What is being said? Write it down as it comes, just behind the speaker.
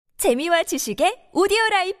재미와 지식의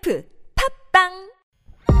오디오라이프 팝빵.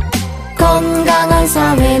 건강한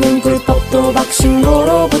사회는 불법도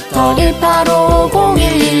박신고로부터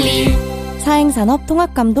 1850112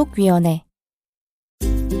 사행산업통합감독위원회.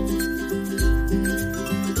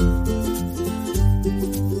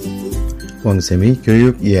 왕쌤의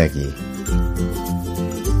교육 이야기.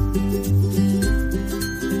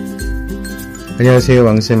 안녕하세요,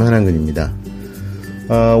 왕쌤 한한근입니다.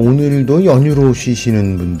 오늘도 연휴로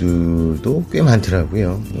쉬시는 분들도 꽤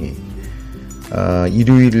많더라고요.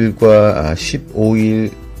 일요일과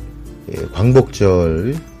 15일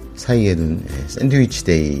광복절 사이에 둔 샌드위치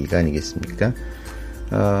데이가 아니겠습니까?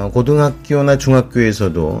 고등학교나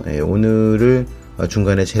중학교에서도 오늘을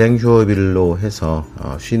중간에 재량 휴업일로 해서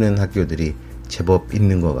쉬는 학교들이 제법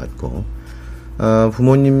있는 것 같고,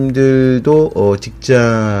 부모님들도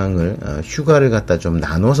직장을 휴가를 갖다 좀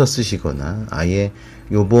나눠서 쓰시거나 아예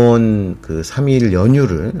요번 그 3일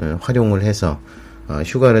연휴를 활용을 해서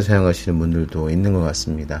휴가를 사용하시는 분들도 있는 것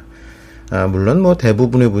같습니다. 물론 뭐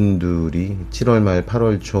대부분의 분들이 7월 말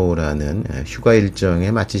 8월 초라는 휴가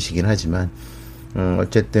일정에 마치시긴 하지만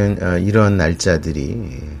어쨌든 이런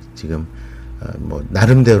날짜들이 지금 뭐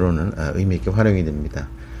나름대로는 의미 있게 활용이 됩니다.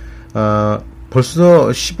 벌써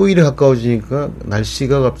 15일에 가까워지니까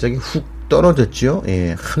날씨가 갑자기 훅 떨어졌죠.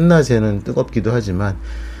 한낮에는 뜨겁기도 하지만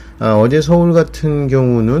어제 서울 같은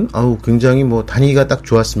경우는 굉장히 뭐 다니기가 딱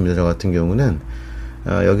좋았습니다. 저 같은 경우는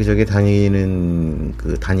여기저기 다니는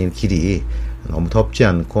다니는 길이 너무 덥지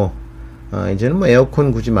않고 이제는 뭐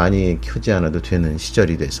에어컨 굳이 많이 켜지 않아도 되는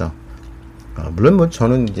시절이 돼서 물론 뭐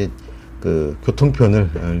저는 이제 그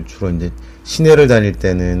교통편을 주로 이제 시내를 다닐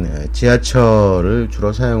때는 지하철을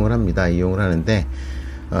주로 사용을 합니다. 이용을 하는데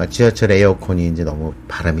지하철 에어컨이 이제 너무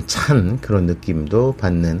바람이 찬 그런 느낌도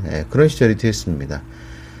받는 그런 시절이 되었습니다.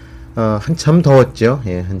 한참 더웠죠.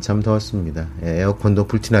 한참 더웠습니다. 에어컨도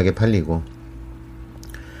불티나게 팔리고,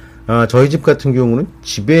 저희 집 같은 경우는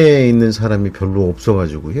집에 있는 사람이 별로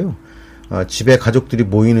없어가지고요. 집에 가족들이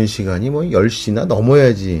모이는 시간이 뭐 10시나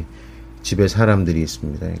넘어야지 집에 사람들이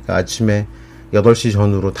있습니다. 그러니까 아침에 8시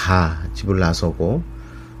전후로 다 집을 나서고,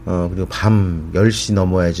 그리고 밤 10시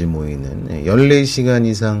넘어야지 모이는 14시간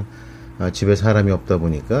이상 집에 사람이 없다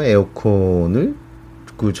보니까 에어컨을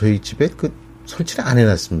저희 집에 설치를 안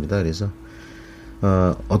해놨습니다. 그래서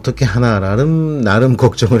어떻게 하나 나름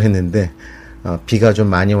걱정을 했는데 비가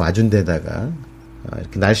좀 많이 와준 데다가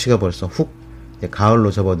이렇게 날씨가 벌써 훅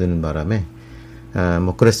가을로 접어드는 바람에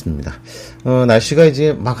뭐 그랬습니다. 날씨가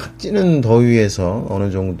이제 막 찌는 더위에서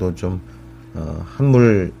어느 정도 좀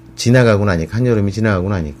한여름이 지나가고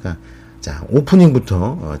나니까 자,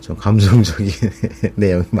 오프닝부터 좀 감성적인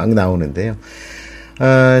내용이 막 나오는데요.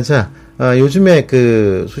 요즘에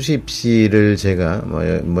그 수시 입시를 제가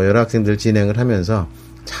뭐 여러 학생들 진행을 하면서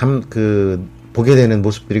참 보게 되는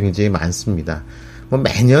모습들이 굉장히 많습니다. 뭐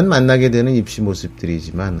매년 만나게 되는 입시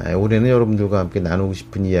모습들이지만 올해는 여러분들과 함께 나누고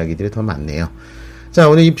싶은 이야기들이 더 많네요. 자,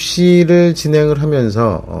 오늘 입시를 진행을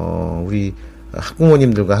하면서 우리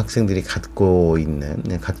학부모님들과 학생들이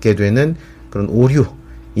갖게 되는 그런 오류,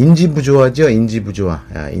 인지부조화죠.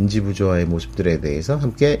 인지부조화의 모습들에 대해서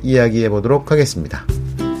함께 이야기해 보도록 하겠습니다.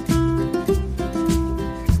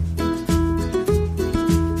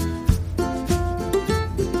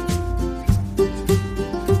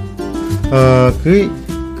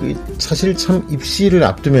 사실 참 입시를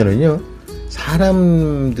앞두면은요,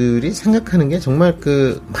 사람들이 생각하는 게 정말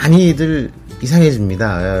많이들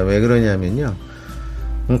이상해집니다. 왜 그러냐면요,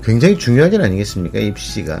 굉장히 중요한 일 아니겠습니까?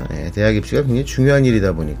 입시가. 대학 입시가 굉장히 중요한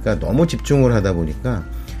일이다 보니까, 너무 집중을 하다 보니까,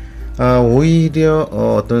 오히려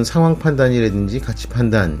어떤 상황 판단이라든지 가치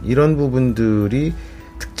판단, 이런 부분들이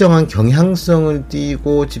특정한 경향성을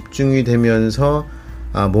띠고 집중이 되면서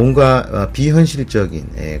뭔가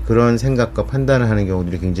비현실적인 그런 생각과 판단을 하는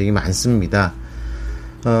경우들이 굉장히 많습니다.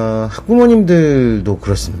 학부모님들도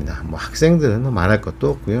그렇습니다. 뭐 학생들은 말할 것도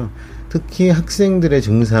없고요. 특히 학생들의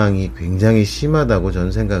증상이 굉장히 심하다고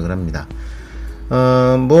저는 생각을 합니다.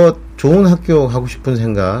 뭐 좋은 학교 가고 싶은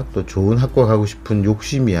생각, 또 좋은 학교 가고 싶은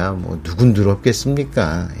욕심이야 뭐 누군들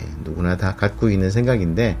없겠습니까? 누구나 다 갖고 있는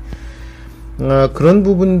생각인데, 그런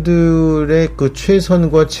부분들의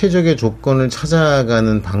최선과 최적의 조건을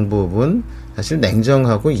찾아가는 방법은 사실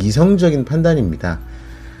냉정하고 이성적인 판단입니다.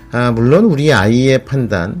 물론 우리 아이의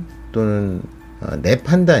판단 또는 내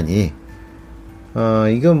판단이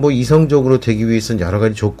이건 뭐 이성적으로 되기 위해서는 여러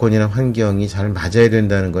가지 조건이나 환경이 잘 맞아야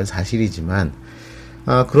된다는 건 사실이지만,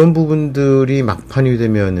 그런 부분들이 막판이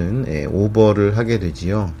되면은 오버를 하게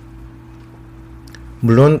되지요.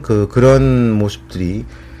 물론 그런 모습들이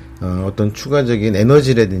어떤 추가적인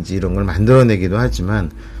에너지라든지 이런 걸 만들어내기도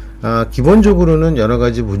하지만 기본적으로는 여러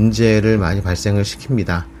가지 문제를 많이 발생을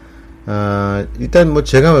시킵니다. 일단 뭐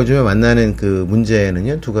제가 요즘에 만나는 그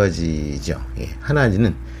문제는요, 두 가지죠. 예.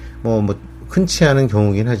 하나는 뭐 흔치 않은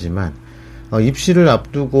경우긴 하지만 입시를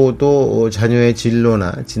앞두고도 자녀의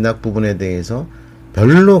진로나 진학 부분에 대해서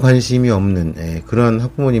별로 관심이 없는 그런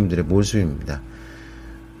학부모님들의 모습입니다.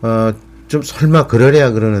 좀 설마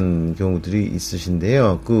그러랴 그러는 경우들이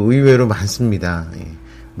있으신데요. 그 의외로 많습니다. 예.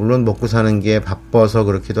 물론 먹고 사는 게 바빠서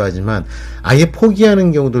그렇기도 하지만 아예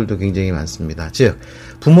포기하는 경우들도 굉장히 많습니다. 즉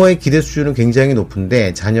부모의 기대 수준은 굉장히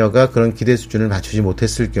높은데 자녀가 그런 기대 수준을 맞추지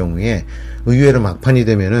못했을 경우에 의외로 막판이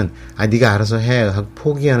되면은 네가 알아서 해 하고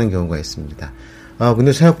포기하는 경우가 있습니다.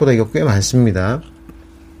 근데 생각보다 이거 꽤 많습니다.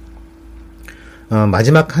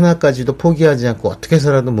 마지막 하나까지도 포기하지 않고 어떻게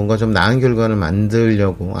해서라도 뭔가 좀 나은 결과를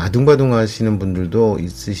만들려고 아둥바둥 하시는 분들도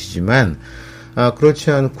있으시지만,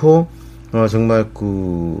 그렇지 않고, 정말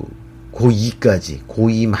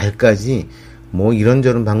고2 말까지, 뭐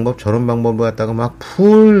이런저런 방법, 저런 방법을 갖다가 막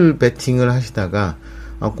풀 배팅을 하시다가,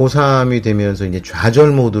 고3이 되면서 이제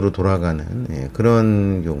좌절 모드로 돌아가는,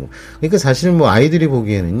 그런 경우. 그러니까 사실 뭐 아이들이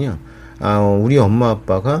보기에는요, 우리 엄마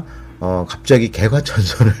아빠가, 갑자기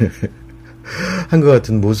개과천선을 한 것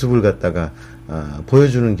같은 모습을 갖다가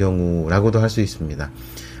보여주는 경우라고도 할 수 있습니다.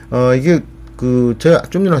 이게 제가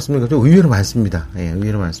좀 전에 말씀드린 것처럼 의외로 많습니다. 예,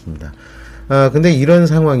 의외로 많습니다. 근데 이런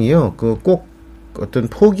상황이요, 꼭 어떤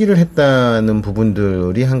포기를 했다는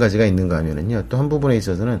부분들이 한 가지가 있는가 하면은요, 또 한 부분에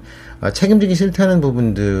있어서는 책임지기 싫다는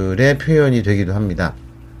부분들의 표현이 되기도 합니다.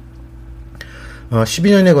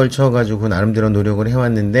 12년에 걸쳐가지고 나름대로 노력을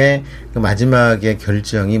해왔는데, 그 마지막에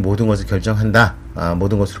결정이 모든 것을 결정한다.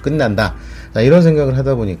 모든 것으로 끝난다. 이런 생각을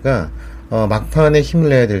하다 보니까, 막판에 힘을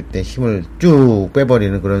내야 될 때 힘을 쭉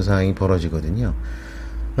빼버리는 그런 상황이 벌어지거든요.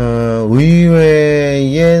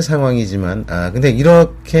 의외의 상황이지만, 근데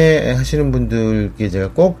이렇게 하시는 분들께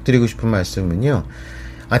제가 꼭 드리고 싶은 말씀은요,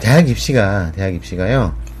 대학 입시가요,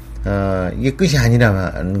 이게 끝이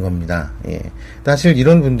아니라는 겁니다. 예. 사실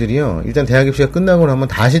이런 분들이요, 일단 대학 입시가 끝나고 나면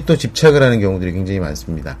다시 또 집착을 하는 경우들이 굉장히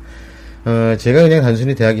많습니다. 제가 그냥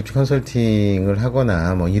단순히 대학 입시 컨설팅을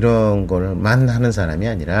하거나 뭐 이런 걸만 하는 사람이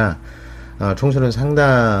아니라, 청소년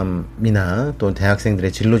상담이나 또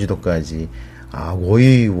대학생들의 진로 지도까지,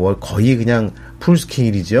 거의 그냥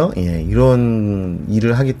풀스케일이죠. 예, 이런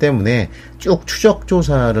일을 하기 때문에 쭉 추적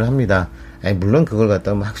조사를 합니다. 물론 그걸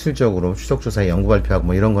갖다가 뭐 학술적으로 추적조사에 연구 발표하고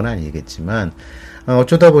뭐 이런 건 아니겠지만,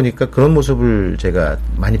 어쩌다 보니까 그런 모습을 제가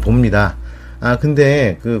많이 봅니다.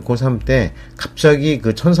 근데 고3 때 갑자기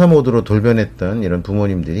천사 모드로 돌변했던 이런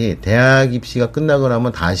부모님들이 대학 입시가 끝나고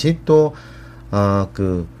나면 다시 또,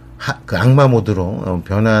 악마 모드로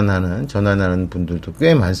전환하는 분들도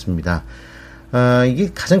꽤 많습니다. 이게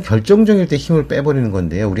가장 결정적일 때 힘을 빼버리는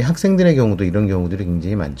건데요. 우리 학생들의 경우도 이런 경우들이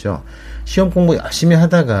굉장히 많죠. 시험 공부 열심히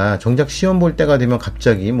하다가 정작 시험 볼 때가 되면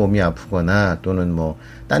갑자기 몸이 아프거나 또는 뭐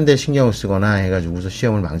딴 데 신경을 쓰거나 해가지고서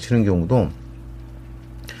시험을 망치는 경우도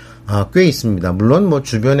꽤 있습니다. 물론 뭐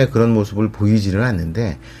주변에 그런 모습을 보이지는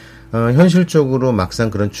않는데 현실적으로 막상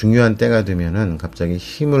그런 중요한 때가 되면은 갑자기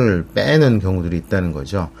힘을 빼는 경우들이 있다는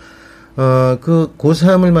거죠.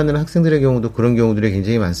 고3을 맞는 학생들의 경우도 그런 경우들이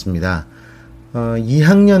굉장히 많습니다.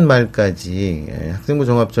 2학년 말까지 학생부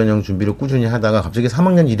종합전형 준비를 꾸준히 하다가 갑자기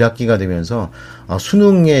 3학년 1학기가 되면서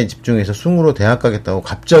수능에 집중해서 수능으로 대학 가겠다고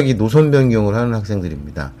갑자기 노선 변경을 하는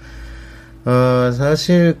학생들입니다.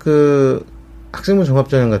 사실 학생부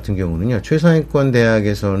종합전형 같은 경우는요, 최상위권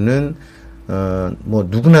대학에서는 뭐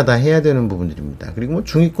누구나 다 해야 되는 부분들입니다. 그리고 뭐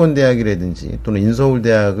중위권 대학이라든지 또는 인서울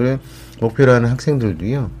대학을 목표로 하는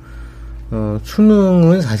학생들도요,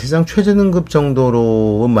 수능은 사실상 최저등급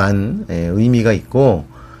정도로만 의미가 있고,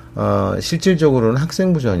 실질적으로는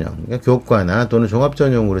학생부 전형, 그러니까 교과나 또는 종합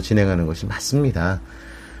전형으로 진행하는 것이 맞습니다.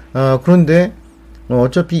 그런데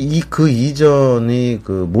어차피 그 이전의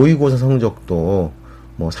모의고사 성적도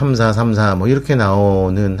뭐 3, 4 뭐 이렇게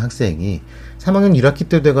나오는 학생이 3학년 1학기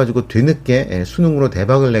때 돼가지고 뒤늦게 수능으로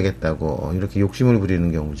대박을 내겠다고 이렇게 욕심을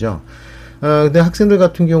부리는 경우죠. 근데 학생들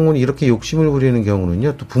같은 경우는 이렇게 욕심을 부리는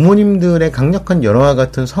경우는요, 또 부모님들의 강력한 열화와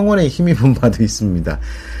같은 성원에 힘입은 바도 있습니다.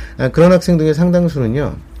 그런 학생들의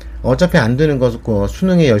상당수는요, 어차피 안 되는 거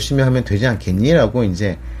수능에 열심히 하면 되지 않겠니라고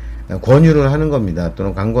이제 권유를 하는 겁니다.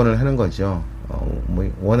 또는 강권을 하는 거죠. 뭐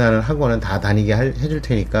원하는 학원은 다 다니게 해줄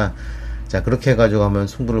테니까, 자, 그렇게 해가지고 하면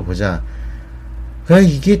승부를 보자.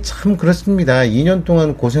 이게 참 그렇습니다. 2년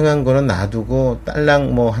동안 고생한 거는 놔두고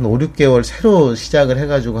딸랑 뭐 한 5, 6개월 새로 시작을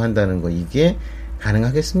해가지고 한다는 거, 이게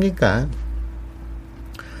가능하겠습니까?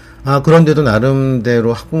 그런데도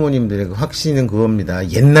나름대로 학부모님들의 확신은 그겁니다.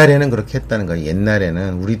 옛날에는 그렇게 했다는 거예요.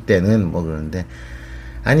 옛날에는, 우리 때는 뭐 그러는데.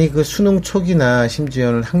 수능 초기나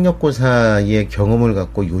심지어는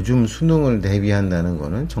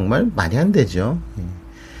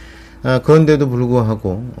그런데도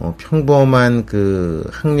불구하고 평범한 그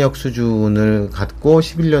학력 수준을 갖고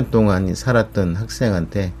 11년 동안 살았던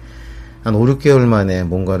학생한테 한 5, 6개월 만에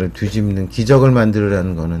뭔가를 뒤집는 기적을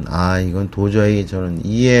만들으라는 거는 이건 도저히 저는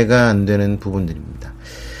이해가 안 되는 부분들입니다.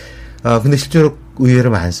 근데 실제로 의외로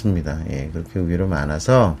많습니다. 예, 그렇게 의외로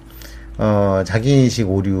많아서 자기인식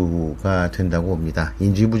오류가 된다고 봅니다.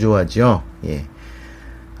 인지부조화죠. 예.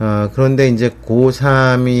 그런데 이제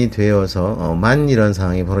고3이 되어서만 이런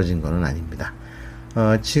상황이 벌어진 건 아닙니다.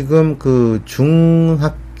 지금 그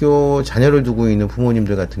중학교 자녀를 두고 있는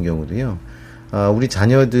부모님들 같은 경우도요, 우리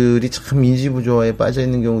자녀들이 참 인지부조화에 빠져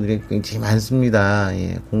있는 경우들이 굉장히 많습니다.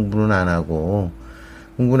 예, 공부는 안 하고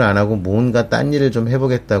뭔가 딴 일을 좀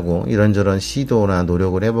해보겠다고 이런저런 시도나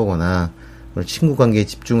노력을 해보거나 친구 관계에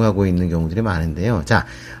집중하고 있는 경우들이 많은데요. 자,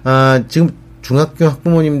 지금 중학교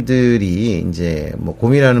학부모님들이 이제 뭐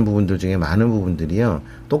고민하는 부분들 중에 많은 부분들이요.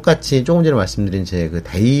 똑같이 조금 전에 말씀드린 제 그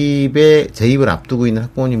재입을 앞두고 있는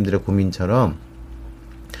학부모님들의 고민처럼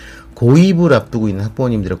고입을 앞두고 있는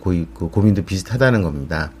학부모님들의 고민도 비슷하다는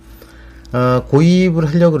겁니다. 고입을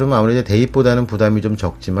하려고 그러면 아무래도 대입보다는 부담이 좀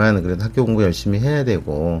적지만 그래도 학교 공부 열심히 해야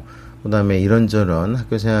되고 그다음에 이런저런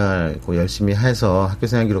학교 생활 열심히 해서 학교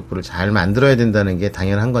생활 기록부를 잘 만들어야 된다는 게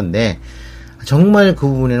당연한 건데 정말 그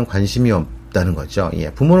부분에는 관심이 없다는 거죠. 예,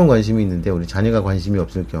 부모는 관심이 있는데 우리 자녀가 관심이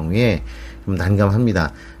없을 경우에 좀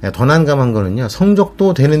난감합니다. 더 난감한 거는요.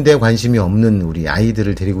 성적도 되는데 관심이 없는 우리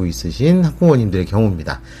아이들을 데리고 있으신 학부모님들의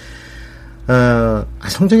경우입니다.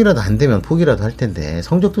 성적이라도 안 되면 포기라도 할 텐데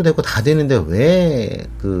성적도 되고 다 되는데 왜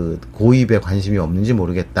그 고입에 관심이 없는지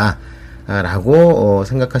모르겠다 라고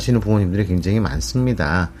생각하시는 부모님들이 굉장히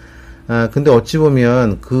많습니다. 근데 어찌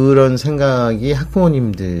보면 그런 생각이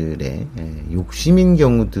학부모님들의 욕심인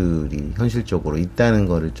경우들이 현실적으로 있다는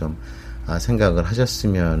거를 좀 생각을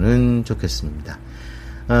하셨으면 좋겠습니다.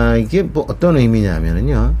 이게 뭐 어떤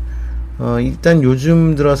의미냐면은요. 일단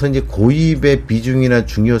요즘 들어서 이제 고입의 비중이나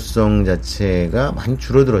중요성 자체가 많이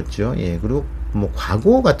줄어들었죠. 예, 그리고 뭐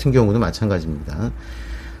과거 같은 경우도 마찬가지입니다.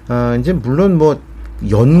 이제 물론 뭐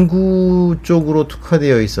연구 쪽으로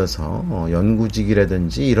특화되어 있어서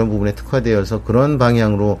연구직이라든지 이런 부분에 특화되어서 그런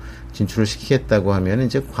방향으로 진출을 시키겠다고 하면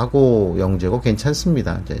이제 과거 영재고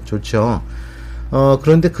괜찮습니다. 이제 좋죠.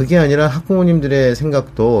 그런데 그게 아니라 학부모님들의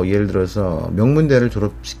생각도 예를 들어서 명문대를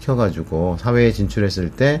졸업시켜가지고 사회에 진출했을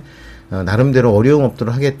때 나름대로 어려움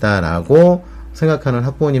없도록 하겠다라고 생각하는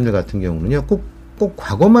학부모님들 같은 경우는요, 꼭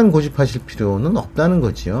과거만 고집하실 필요는 없다는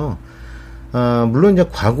거지요. 물론 이제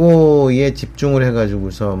과거에 집중을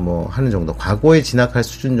해가지고서 뭐 하는 정도, 과거에 진학할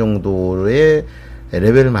수준 정도의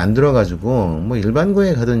레벨을 만들어가지고 뭐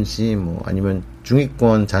일반고에 가든지 뭐 아니면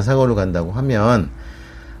중위권 자사고로 간다고 하면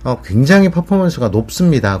굉장히 퍼포먼스가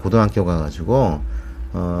높습니다. 고등학교 가가지고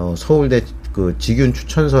서울대 그 직윤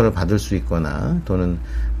추천서를 받을 수 있거나 또는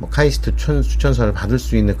뭐 카이스트 추천서를 받을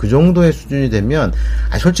수 있는 그 정도의 수준이 되면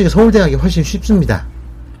솔직히 서울대 가기 훨씬 쉽습니다.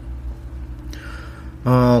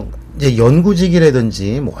 이제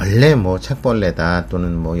연구직이라든지 뭐 원래 뭐 책벌레다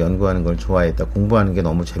또는 뭐 연구하는 걸 좋아했다, 공부하는 게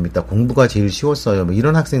너무 재밌다, 공부가 제일 쉬웠어요, 뭐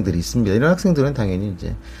이런 학생들이 있습니다. 이런 학생들은 당연히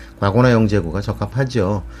이제 과거나 영재고가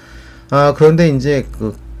적합하죠. 그런데 이제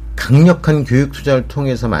그 강력한 교육 투자를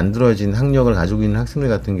통해서 만들어진 학력을 가지고 있는 학생들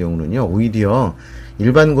같은 경우는요, 오히려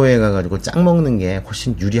일반고에 가가지고 짝 먹는 게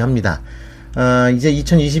훨씬 유리합니다. 이제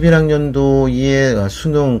 2021학년도에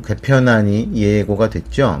수능 개편안이 예고가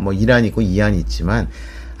됐죠. 뭐 1안 있고 2안 있지만,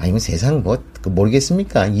 아니면 세상 뭐,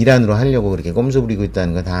 모르겠습니까? 1안으로 하려고 그렇게 꼼수 부리고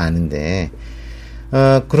있다는 거 다 아는데,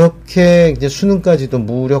 그렇게 이제 수능까지도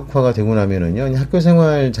무력화가 되고 나면은요, 학교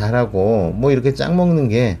생활 잘하고, 뭐 이렇게 짝 먹는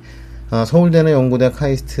게, 서울대나 연고대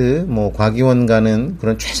카이스트, 뭐 과기원 가는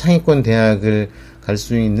그런 최상위권 대학을 갈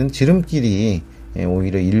수 있는 지름길이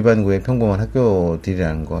오히려 일반고의 평범한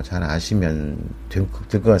학교들이라는 거 잘 아시면 될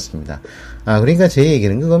것 같습니다. 그러니까 제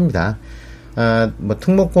얘기는 그겁니다. 뭐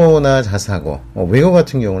특목고나 자사고, 외고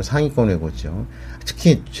같은 경우는 상위권 외고죠.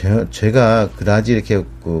 특히 제가 그다지 이렇게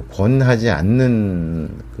권하지 않는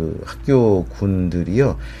그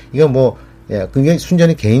학교군들이요. 이거 뭐 그게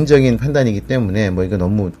순전히 개인적인 판단이기 때문에 뭐 이거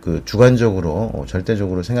너무 주관적으로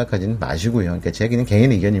절대적으로 생각하지는 마시고요. 그러니까 제 그냥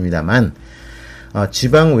개인 의견입니다만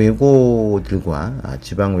지방 외고들과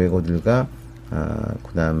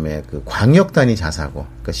그다음에 그 광역 단위 자사고,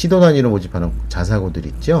 그러니까 시도 단위로 모집하는 자사고들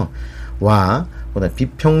있죠. 그다음에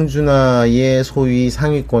비평준화의 소위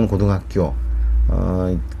상위권 고등학교,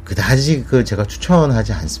 그다지 제가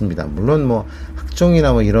추천하지 않습니다. 물론 뭐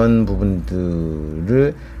학종이나 뭐 이런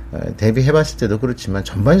부분들을 대비해봤을 때도 그렇지만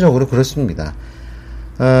전반적으로 그렇습니다.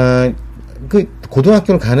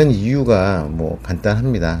 고등학교를 가는 이유가 뭐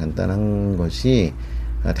간단합니다. 간단한 것이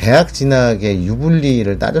대학 진학의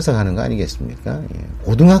유불리를 따져서 가는 거 아니겠습니까? 예.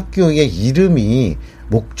 고등학교의 이름이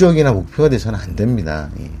목적이나 목표가 돼서는 안 됩니다.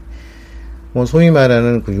 예. 뭐 소위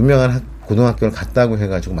말하는 그 유명한 고등학교를 갔다고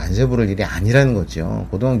해가지고 만세 부를 일이 아니라는 거죠.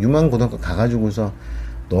 유명한 고등학교 가가지고서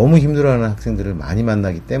너무 힘들어하는 학생들을 많이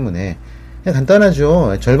만나기 때문에 그냥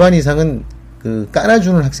간단하죠. 절반 이상은 그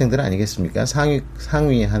깔아주는 학생들 아니겠습니까? 상위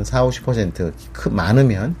한 40-50%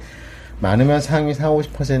 많으면 상위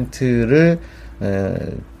 40-50%를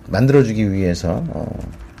만들어주기 위해서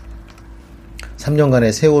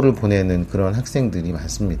 3년간의 세월을 보내는 그런 학생들이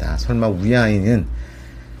많습니다. 설마 우리 아이는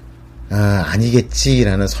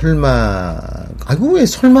아니겠지라는 왜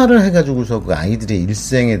설마를 해가지고서 그 아이들의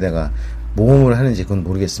일생에다가 모험을 하는지 그건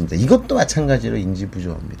모르겠습니다. 이것도 마찬가지로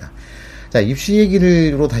인지부조화입니다. 자, 입시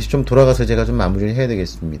얘기로 다시 좀 돌아가서 제가 좀 마무리를 해야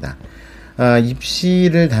되겠습니다.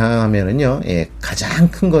 입시를 당하면은요, 가장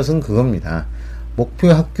큰 것은 그겁니다. 목표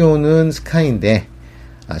학교는 스카이인데,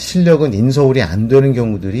 실력은 인서울이 안 되는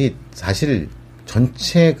경우들이 사실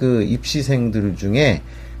전체 그 입시생들 중에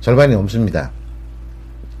절반이 넘습니다.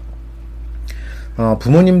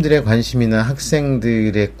 부모님들의 관심이나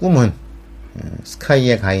학생들의 꿈은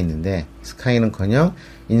스카이에 가 있는데, 스카이는커녕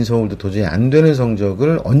인서울도 도저히 안 되는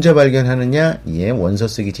성적을 언제 발견하느냐? 원서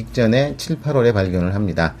쓰기 직전에 7, 8월에 발견을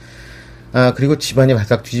합니다. 그리고 집안이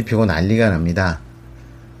발칵 뒤집히고 난리가 납니다.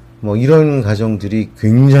 뭐 이런 가정들이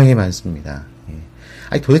굉장히 많습니다.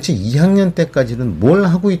 도대체 2학년 때까지는 뭘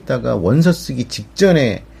하고 있다가 원서 쓰기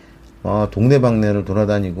직전에 동네방네를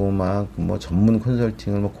돌아다니고 막 뭐 전문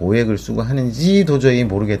컨설팅을 고액을 쓰고 하는지 도저히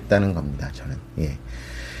모르겠다는 겁니다. 저는.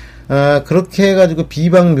 그렇게 해가지고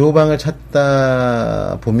비방묘방을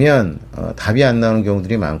찾다 보면 답이 안 나오는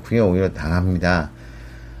경우들이 많고요. 오히려 당합니다.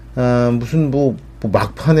 무슨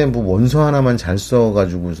막판에 원서 하나만 잘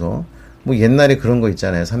써가지고서 옛날에 그런 거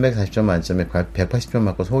있잖아요. 340점 만점에 180점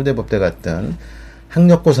맞고 서울대법대 갔던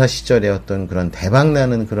학력고사 시절에 어떤 그런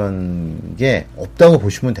대박나는 그런 게 없다고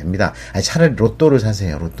보시면 됩니다. 차라리 로또를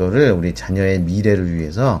사세요. 로또를 우리 자녀의 미래를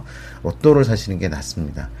위해서 로또를 사시는 게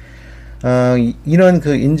낫습니다. 이런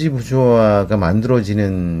그 인지부조화가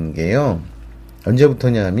만들어지는 게요,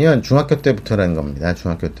 언제부터냐면 중학교 때부터라는 겁니다.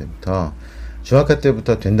 중학교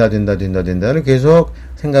때부터 된다를 계속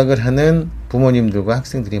생각을 하는 부모님들과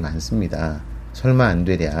학생들이 많습니다. 설마 안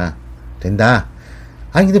되랴. 된다.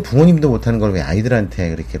 근데 부모님도 못하는 걸 왜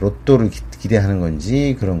아이들한테 그렇게 로또를 기대하는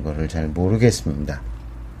건지 그런 거를 잘 모르겠습니다.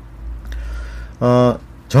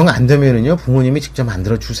 정 안 되면은요, 부모님이 직접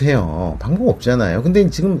만들어 주세요. 방법 없잖아요. 근데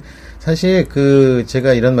지금 사실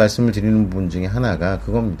제가 이런 말씀을 드리는 부분 중에 하나가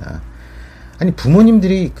그겁니다.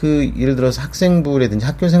 부모님들이 예를 들어서 학생부라든지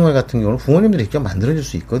학교 생활 같은 경우는 부모님들이 직접 만들어줄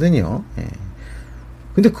수 있거든요.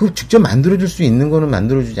 근데 직접 만들어줄 수 있는 거는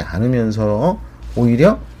만들어주지 않으면서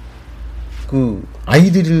오히려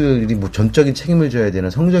아이들이 전적인 책임을 져야 되는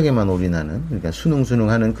성적에만 올인하는, 그러니까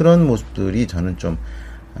수능하는 그런 모습들이 저는 좀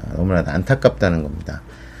너무나 안타깝다는 겁니다.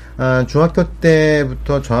 중학교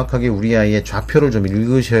때부터 정확하게 우리 아이의 좌표를 좀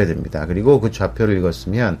읽으셔야 됩니다. 그리고 그 좌표를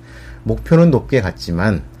읽었으면 목표는 높게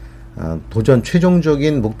갔지만 도전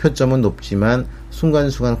최종적인 목표점은 높지만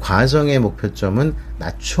순간순간 과정의 목표점은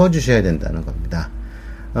낮춰주셔야 된다는 겁니다.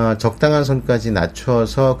 적당한 선까지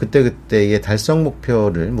낮춰서 그때그때의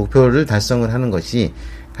목표를 달성을 하는 것이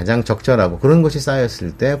가장 적절하고, 그런 것이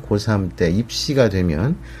쌓였을 때 고3 때 입시가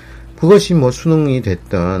되면 그것이 수능이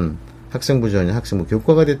됐던 학생부 전형, 학생부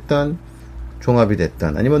교과가 됐던 종합이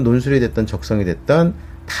됐던 아니면 논술이 됐던 적성이 됐던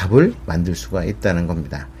답을 만들 수가 있다는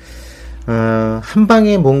겁니다. 한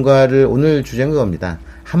방에 뭔가를, 오늘 주제는 그겁니다.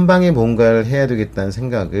 한 방에 뭔가를 해야 되겠다는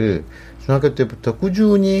생각을 중학교 때부터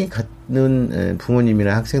꾸준히 갖는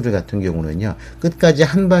부모님이나 학생들 같은 경우는요, 끝까지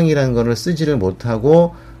한 방이라는 거를 쓰지를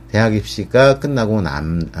못하고 대학 입시가 끝나고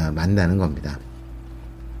만나는 겁니다.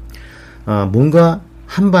 뭔가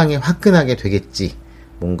한 방에 화끈하게 되겠지,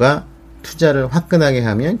 뭔가 투자를 화끈하게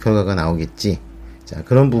하면 결과가 나오겠지. 자,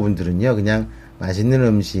 그런 부분들은요, 그냥 맛있는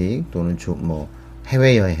음식 또는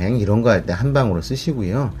해외여행 이런 거 할 때 한 방으로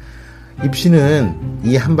쓰시고요. 입시는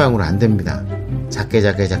이 한 방으로 안 됩니다. 작게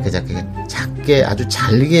아주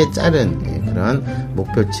잘게 자른 그런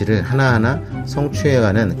목표치를 하나하나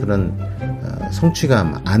성취해가는 그런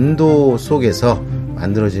성취감, 안도 속에서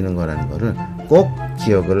만들어지는 거라는 거를 꼭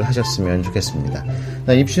기억을 하셨으면 좋겠습니다.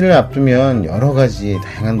 입시를 앞두면 여러 가지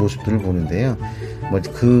다양한 모습들을 보는데요.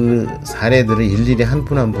 그 사례들을 일일이 한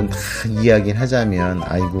분 한 분 다 이야기를 하자면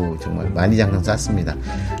정말 많이 장난 쌌습니다.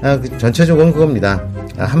 전체적으로는 그겁니다.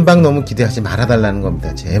 한 방 너무 기대하지 말아달라는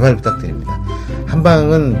겁니다. 제발 부탁드립니다. 한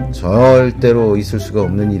방은 절대로 있을 수가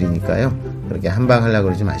없는 일이니까요. 그렇게 한 방 하려고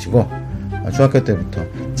그러지 마시고 중학교 때부터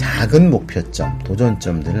작은 목표점,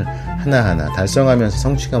 도전점들을 하나하나 달성하면서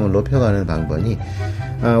성취감을 높여가는 방법이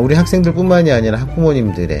우리 학생들뿐만이 아니라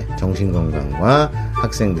학부모님들의 정신건강과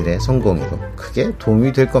학생들의 성공에도 크게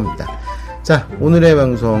도움이 될 겁니다. 자, 오늘의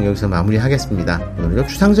방송 여기서 마무리하겠습니다. 오늘은 좀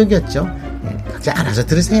추상적이었죠? 예, 각자 알아서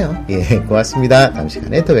들으세요. 예, 고맙습니다. 다음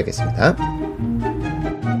시간에 또 뵙겠습니다.